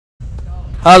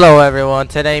Hello everyone,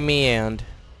 today me and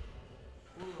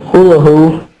Hula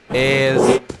Hoo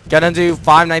is gonna do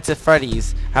Five Nights at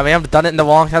Freddy's. And we haven't done it in a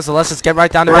long time, so let's just get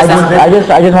right down to business. I just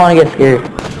want to get scared.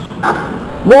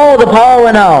 Whoa, the power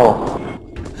went out.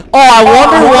 Oh, I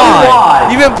wonder why.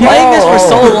 You've been playing this for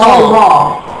so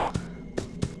long.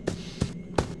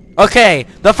 Okay,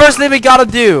 the first thing we gotta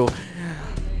do.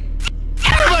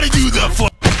 Everybody do the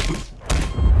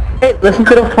Hey, listen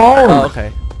to the phone. Oh,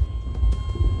 okay.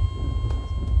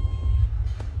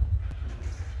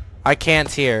 I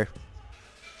can't hear.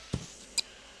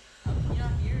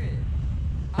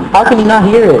 How can you not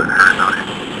hear it?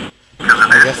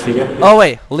 I guess you do. Oh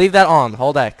wait, leave that on.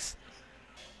 Hold X.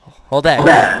 Hold X.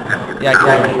 Yeah, I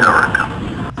can hear it.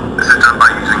 This is done by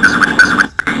using the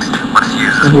switch paste. Once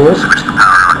used, switch the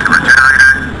power onto a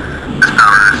generator. This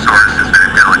power source is very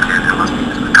delicate and must be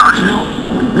used with caution.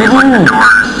 These like the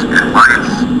doors and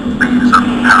lights, they use up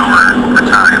power over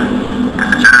time.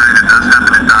 If the generator does happen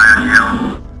to die on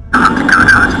you, you'll have to go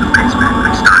down to the basement and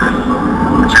restart it.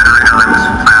 The generator was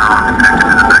found and connected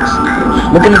to the next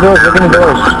stage. Look in the doors,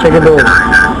 check the doors. It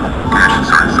should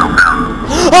sort itself out.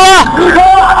 Ah!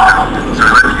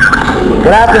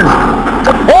 What happened?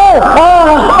 Oh!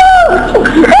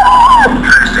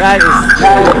 That is.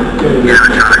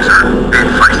 Animatronics are big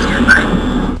feisty at night.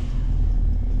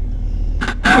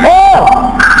 Oh!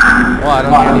 Well, I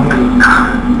don't hear anything.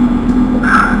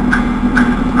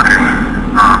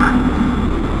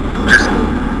 Just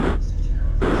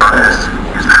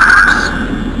use the force.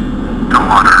 Don't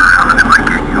wander around and it might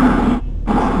get you.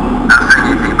 Not saying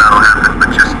anything bad will happen, but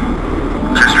just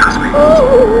trust me.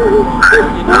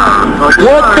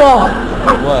 What the?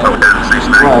 What?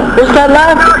 What's that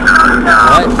laugh?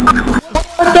 What?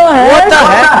 What the heck? What the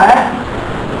heck?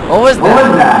 What was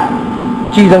that?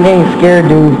 Jeez, I'm getting scared,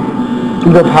 dude.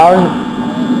 The power.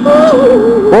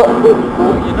 What?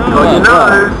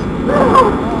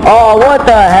 Oh, what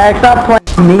the heck? Stop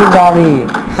playing memes on me.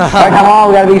 Alright, come on,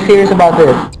 we gotta be serious about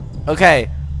this. Okay.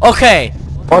 Okay.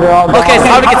 Order all down. Okay, it's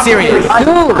time to get serious.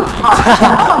 Dude!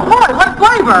 What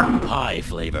flavor? Pie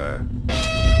flavor.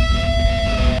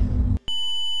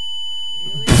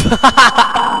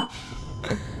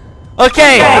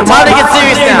 Okay, time to get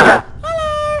serious now.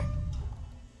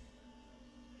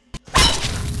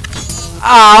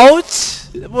 Ouch!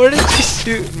 Where did you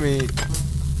shoot me?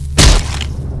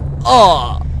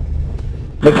 Oh.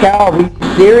 Mikal, be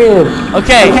serious.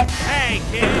 Okay. Hey,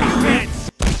 kids.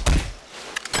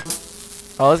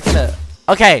 I was gonna.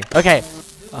 Okay. Okay.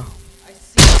 Oh.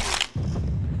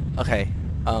 Okay.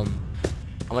 I'm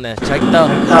gonna check the.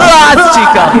 Ah, it's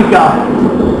Chica.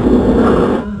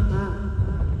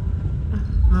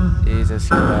 Jesus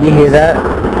Christ. You hear that?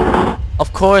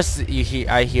 Of course you hear.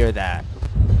 I hear that.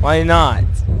 Why not?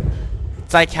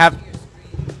 It's like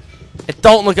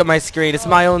don't look at my screen. It's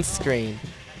my own screen.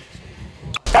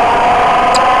 Really?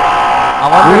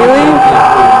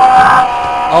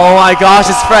 Oh my gosh,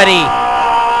 it's Freddy.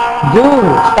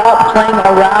 Dude, stop playing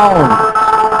around.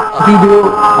 If you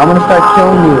do, I'm gonna start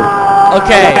killing you.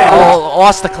 Okay, I'll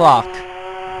watch the clock.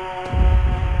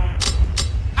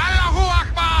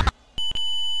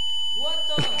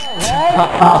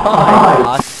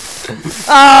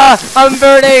 I'm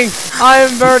burning!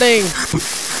 I'm burning!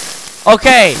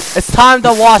 Okay, it's time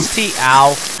to watch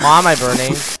Ow. Why am I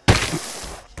burning?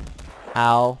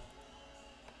 Ow.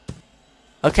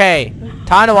 Okay,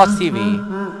 time to watch TV.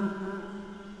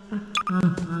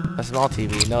 A small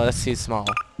TV. No, that's too small.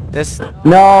 This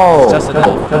No. is just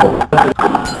enough.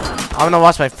 I'm gonna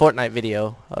watch my Fortnite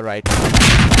video. Alright.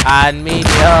 And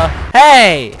media.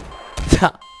 Hey!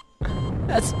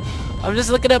 I'm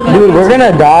just looking at my Dude, we're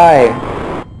gonna die.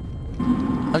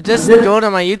 I'm just going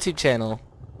to my YouTube channel.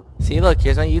 See, look,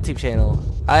 here's my YouTube channel.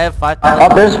 I have 5,000. Oh,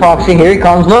 there's Foxy. Here he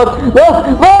comes. Look!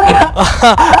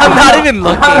 I'm not even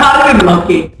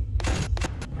looking.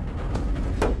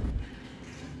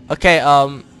 Okay,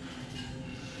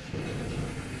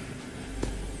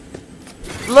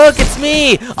 look, it's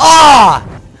me! Ah!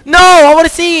 No! I wanna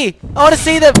see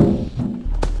them!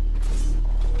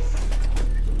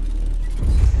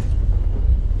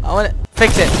 I wanna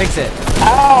fix it.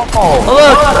 Ow! Oh,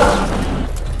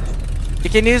 look! You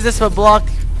can use this to block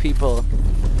people.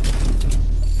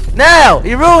 No!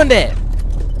 You ruined it!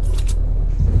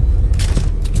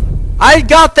 I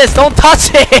got this! Don't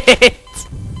touch it!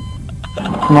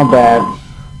 Not bad.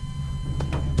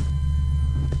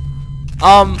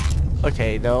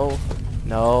 Okay, no.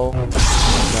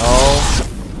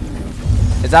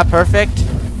 Is that perfect?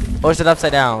 Or is it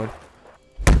upside down?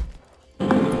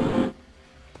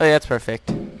 Oh yeah, that's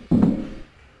perfect.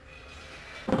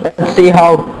 Let's see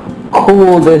how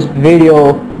cool this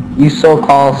video you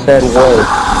so-called said word.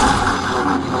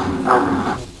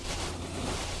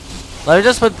 Let me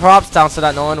just put props down so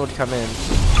that no one would come in.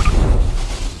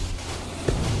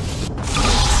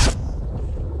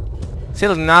 See,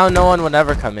 look, now no one would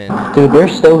ever come in. Dude, they're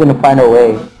still gonna find a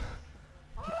way.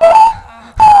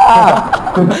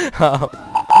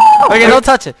 Okay, don't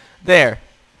touch it. There.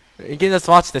 You can just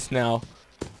watch this now.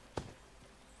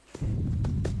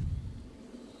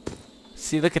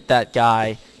 See, look at that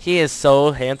guy. He is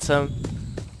so handsome.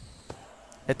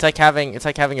 It's like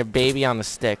having a baby on a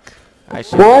stick.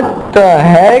 What the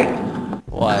heck?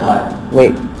 What?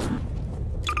 Wait.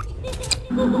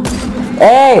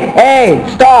 Hey,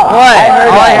 stop! What? I heard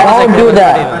All I that. heard was Don't like do the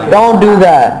that. radio. Don't do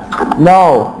that. No.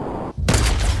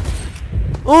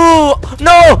 Ooh!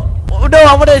 No! No!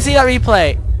 I want to see that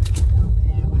replay.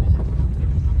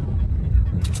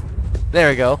 There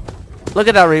we go. Look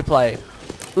at that replay.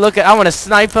 Look at. I want to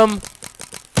snipe him.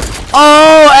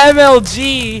 Oh,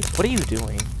 MLG! What are you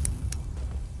doing?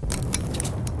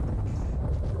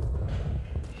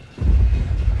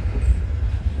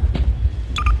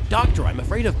 Doctor, I'm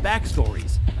afraid of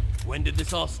backstories. When did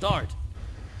this all start?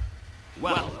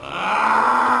 Well,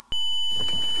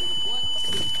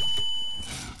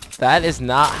 That is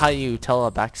not how you tell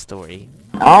a backstory.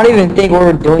 I don't even think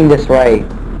we're doing this right.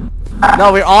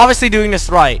 No, we're obviously doing this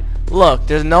right. Look,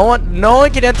 there's no one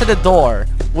can enter the door.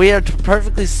 We are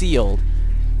perfectly sealed.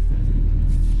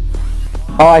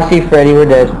 Oh, I see Freddy. We're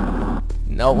dead.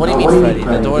 No, what do you mean, Freddy?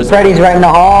 The door's Freddy's right in the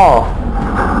hall.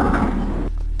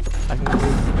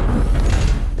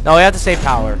 No, we have to save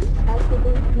power.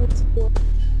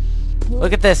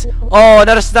 Look at this. Oh,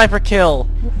 another sniper kill.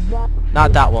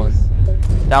 Not that one.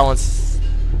 That one's...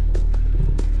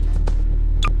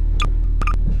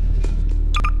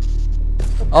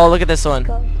 Oh, look at this one.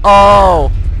 Oh!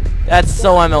 That's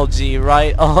so MLG,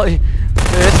 right? Oh, we're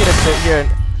just gonna sit here and...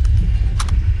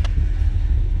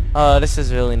 Oh, this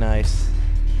is really nice.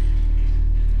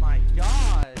 My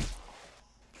god!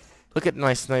 Look at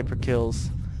my sniper kills.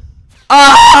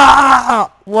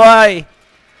 Ah! Why?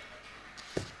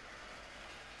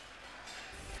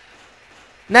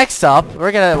 Next up,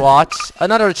 we're gonna watch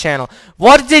another channel.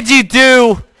 What did you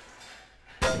do?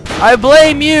 I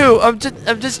blame you. I'm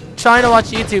just trying to watch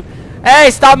YouTube.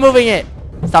 Hey, stop moving it.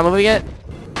 Stop moving it.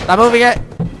 Stop moving it.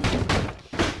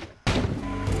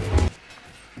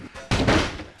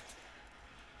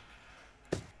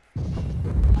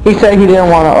 He said he didn't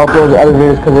want to upload the other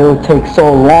videos because it would take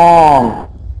so long.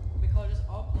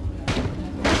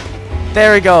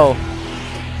 There we go.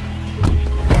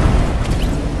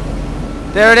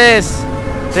 There it is.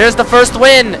 There's the first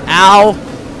win. Ow.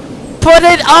 Put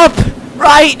it up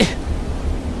right.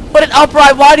 Put it up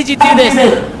right. Why did you do this?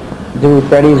 Dude,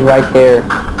 Freddy's right there.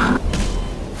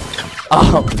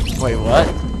 Oh, wait, what?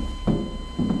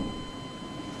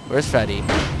 Where's Freddy?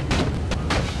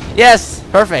 Yes,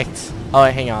 perfect. Oh,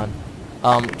 wait, hang on.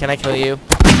 Can I kill you?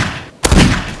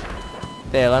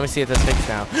 There, let me see if this fixed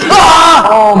now.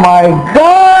 Oh my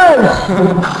gosh!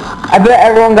 I bet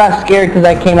everyone got scared because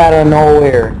I came out of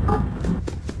nowhere.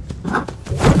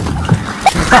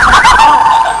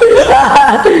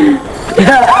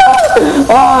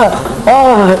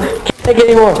 Can't take it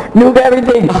anymore. Nuke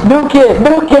everything. Nuke it.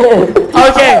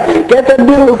 Okay. Get the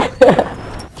nuke.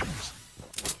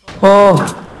 Oh.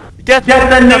 Get the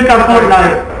nuke on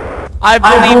Fortnite. I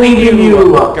believe in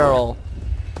you, girl.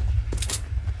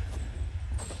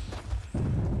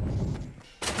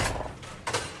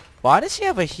 Why does she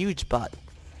have a huge butt?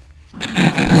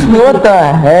 What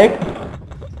the heck?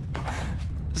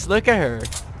 Just look at her.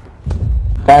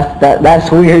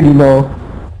 That's weird, you know.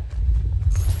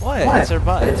 What? It's her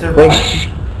butt. It's her Wait.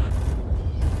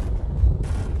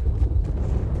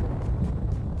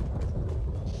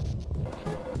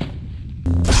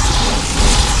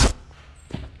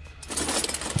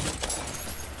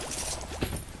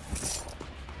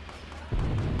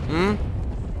 Hmm?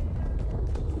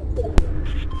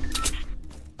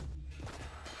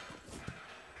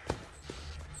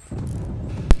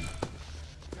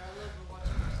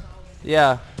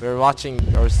 Yeah, we're watching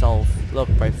ourselves. Look,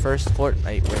 my first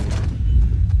Fortnite win.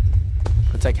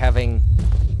 It's like having...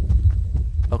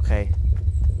 Okay.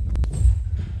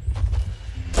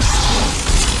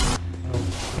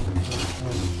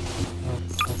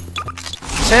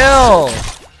 Chill!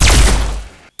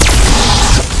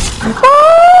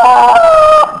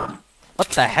 What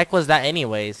the heck was that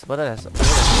anyways? What is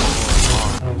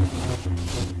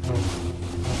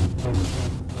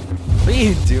What are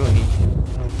you doing?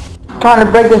 Trying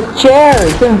to break this chair.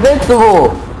 It's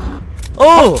invincible.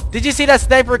 Oh! Did you see that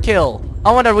sniper kill?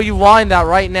 I wonder will you wind that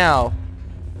right now.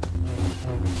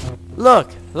 Look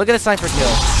at the sniper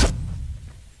kill.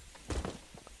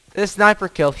 This sniper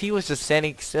kill, he was just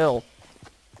standing still.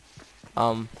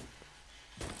 There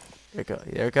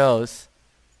it goes.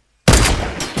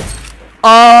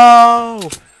 Oh!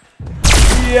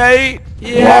 Yay!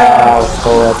 Yeah! Wow,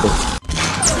 so epic.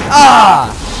 Ah!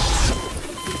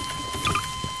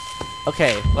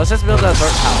 Okay, let's just build a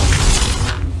dirt house.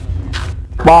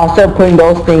 Well, instead of putting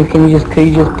those things, could you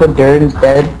just put dirt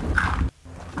instead?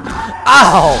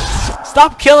 Ow!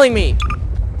 Stop killing me!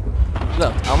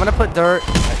 Look, I'm gonna put dirt.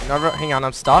 No, hang on,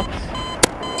 I'm stuck.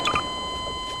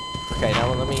 Okay,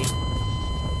 now let me.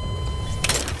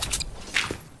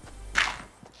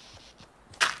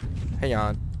 Hang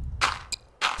on.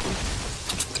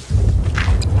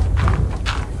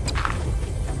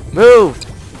 Move!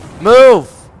 Move!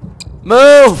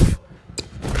 Move!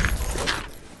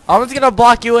 I'm just gonna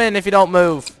block you in if you don't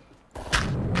move.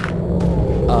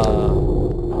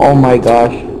 Oh my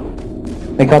gosh.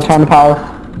 They got turn the power.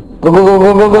 Go, go, go,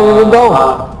 go, go, go, go,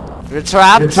 go. You're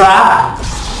trapped? You're trapped?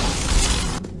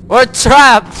 We're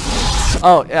trapped!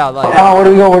 Oh, yeah, like. Oh, where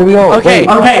do we go? Where do we go? Okay.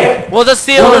 Wait. Okay. We'll just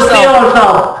steal We'll steal ourselves.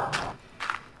 ourselves.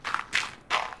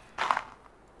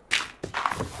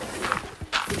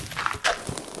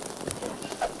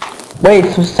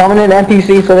 Wait, so summon an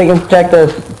NPC so they can protect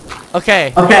us.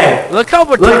 Okay. Okay. Look how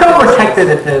Look how protected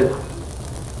it is.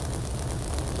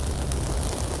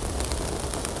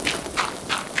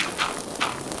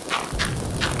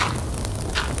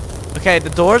 Okay,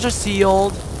 the doors are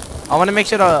sealed. I want to make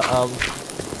sure to,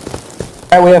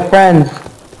 Alright, we have friends.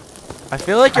 I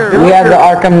feel like you're... We have the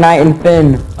Arkham Knight and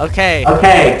Finn. Okay.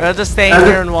 Okay. I'll just stay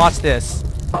here and watch this.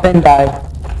 Finn died.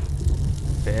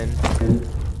 Finn.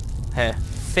 Heh.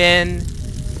 Finn.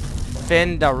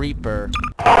 Finn the Reaper.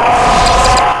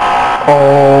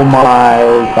 Oh my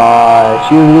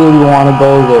gosh, you really want to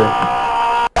go there.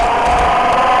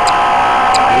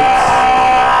 Oops.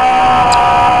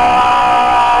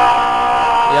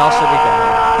 Y'all should be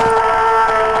going.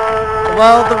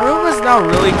 Well, the room is now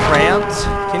really cramped.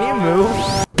 Can you move?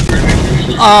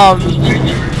 I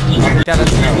gotta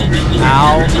know.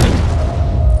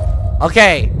 Ow.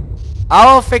 Okay.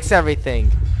 I'll fix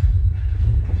everything.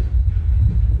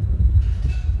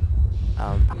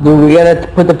 Dude, we gotta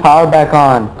put the power back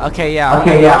on. Okay, yeah.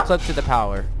 Okay, yeah. Clip to the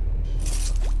power.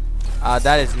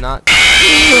 That is not.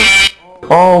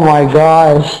 Oh my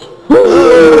gosh.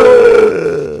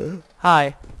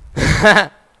 Hi.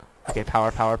 Okay,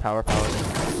 power.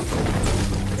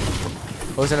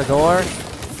 Closing the door.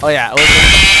 Oh yeah.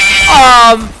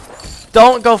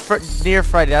 Don't go near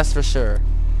Freddy. That's for sure.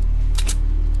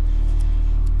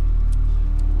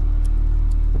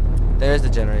 There's the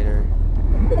generator.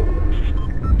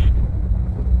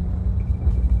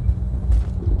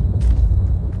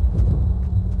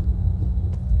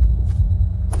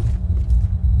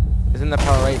 Isn't the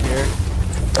power right here?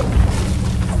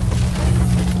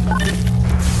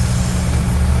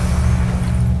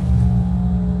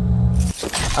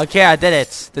 Okay, I did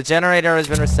it. The generator has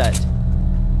been reset.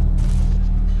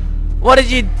 What did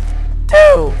you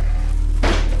do?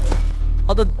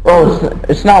 All the Oh,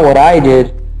 it's not what I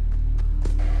did.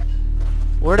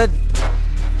 where did?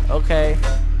 Okay.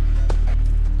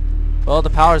 Well, the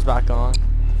power's back on.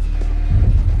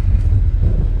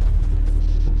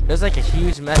 There's like a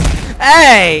huge mess.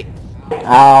 Hey!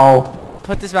 Ow.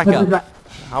 Put this back up.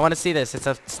 I want to see this. It's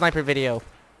a sniper video.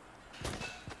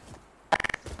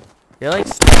 Really?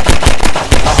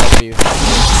 I'll help you.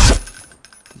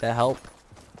 That help?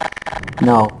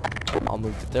 No. I'll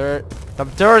move the dirt. The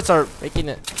dirts are making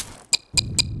it.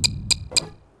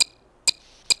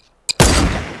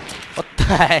 What the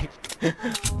heck?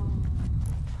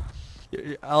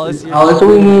 Alice, you're That's what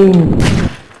we need.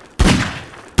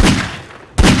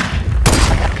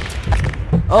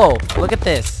 Oh, look at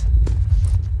this.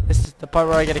 This is the part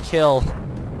where I get a kill.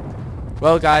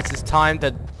 Well, guys, it's time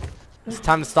to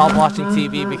stop watching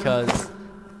TV because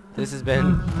this has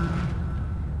been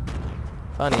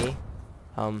funny.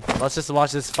 Let's just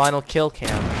watch this final kill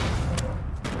cam.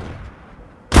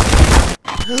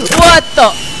 What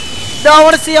the? No, I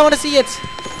want to see it.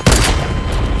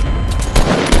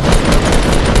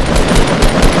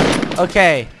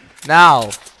 Okay, now,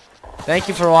 thank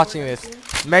you for watching this.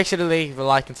 Make sure to leave a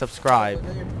like and subscribe.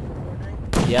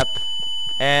 Yep.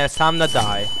 And it's time to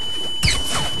die.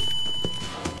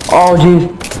 Oh,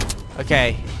 jeez.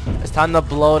 Okay. It's time to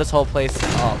blow this whole place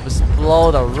up. Just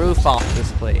blow the roof off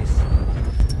this place.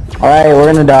 Alright,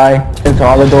 we're gonna die since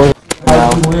all the doors are now.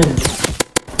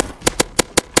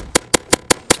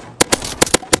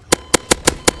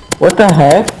 What the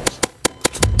heck?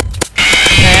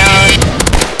 And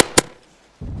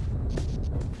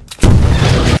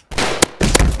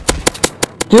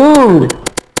Dude!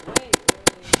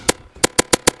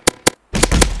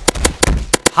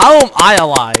 How am I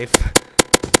alive?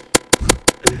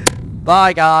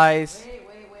 Bye, guys.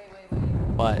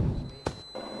 What?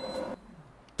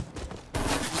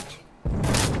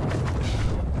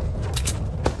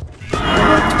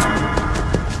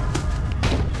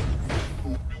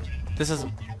 This is...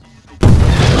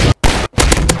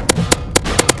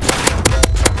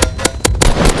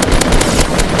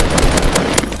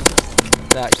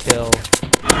 That kill.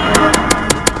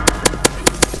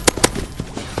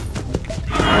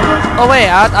 Oh wait,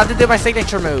 I have to do my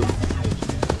signature move.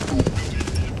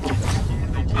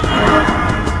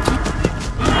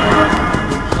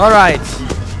 Alright.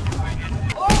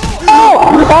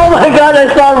 Oh my god,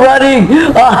 I saw running!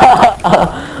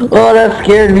 Oh, that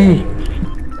scared me.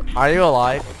 Are you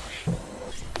alive?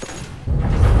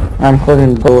 I'm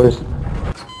closing the doors.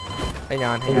 Hang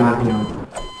on, hang on.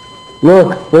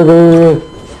 Look.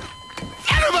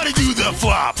 Everybody do the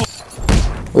flop!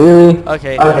 Really?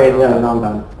 Okay. Okay, yeah, no, I'm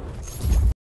done.